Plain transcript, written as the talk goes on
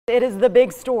It is the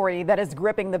big story that is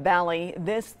gripping the valley.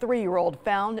 This 3-year-old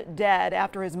found dead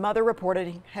after his mother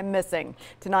reported him missing.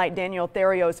 Tonight, Daniel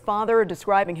Theriot's father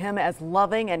describing him as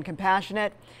loving and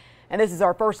compassionate. And this is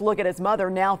our first look at his mother,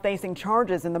 now facing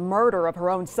charges in the murder of her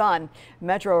own son.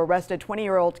 Metro arrested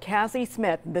 20-year-old Cassie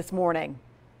Smith this morning.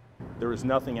 There is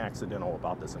nothing accidental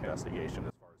about this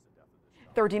investigation.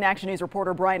 13 Action News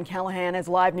reporter Brian Callahan is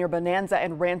live near Bonanza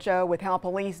and Rancho with how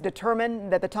police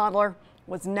determined that the toddler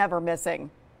was never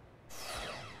missing.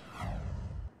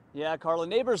 Yeah, Carla,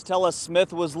 neighbors tell us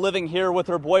Smith was living here with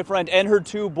her boyfriend and her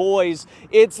 2 boys.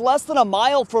 It's less than a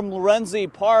mile from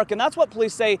Lorenzi Park, and that's what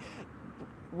police say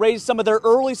raised some of their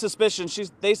early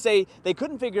suspicions. They say they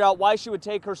couldn't figure out why she would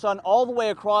take her son all the way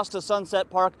across to Sunset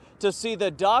Park to see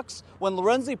the ducks when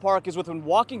Lorenzi Park is within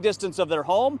walking distance of their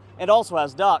home and also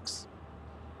has ducks.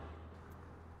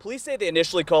 Police say they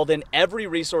initially called in every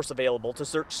resource available to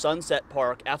search Sunset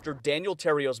Park after Daniel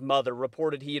Theriot's mother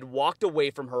reported he had walked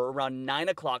away from her around 9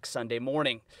 o'clock Sunday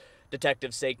morning.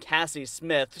 Detectives say Cassie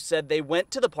Smith said they went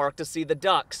to the park to see the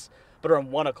ducks, but around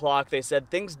 1 o'clock they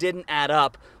said things didn't add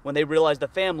up when they realized the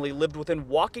family lived within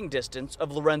walking distance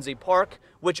of Lorenzi Park,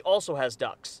 which also has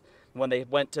ducks. When they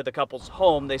went to the couple's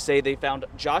home, they say they found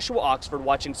Joshua Oxford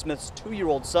watching Smith's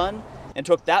 2-year-old son and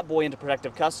took that boy into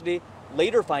protective custody,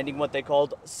 later finding what they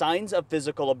called signs of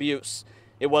physical abuse.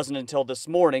 It wasn't until this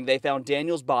morning they found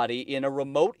Daniel's body in a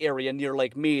remote area near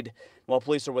Lake Mead. While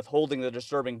police are withholding the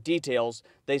disturbing details,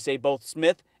 they say both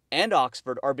Smith and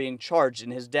Oxford are being charged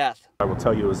in his death. I will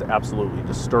tell you it was absolutely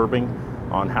disturbing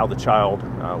on how the child,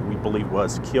 we believe,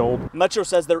 was killed. Metro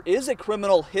says there is a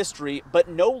criminal history, but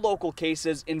no local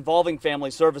cases involving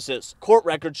family services. Court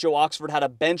records show Oxford had a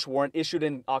bench warrant issued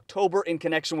in October in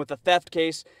connection with the theft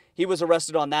case. He was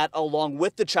arrested on that along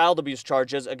with the child abuse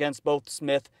charges against both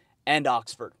Smith and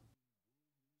Oxford.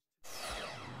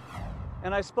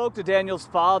 And I spoke to Daniel's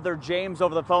father, James,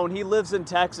 over the phone. He lives in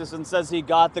Texas and says he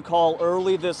got the call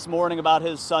early this morning about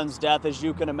his son's death. As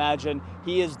you can imagine,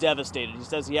 he is devastated. He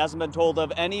says he hasn't been told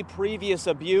of any previous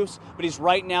abuse, but he's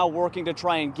right now working to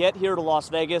try and get here to Las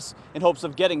Vegas in hopes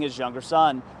of getting his younger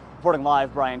son. Reporting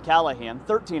live, Brian Callahan,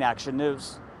 13 Action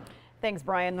News. Thanks,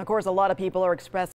 Brian. Of course, a lot of people are expressing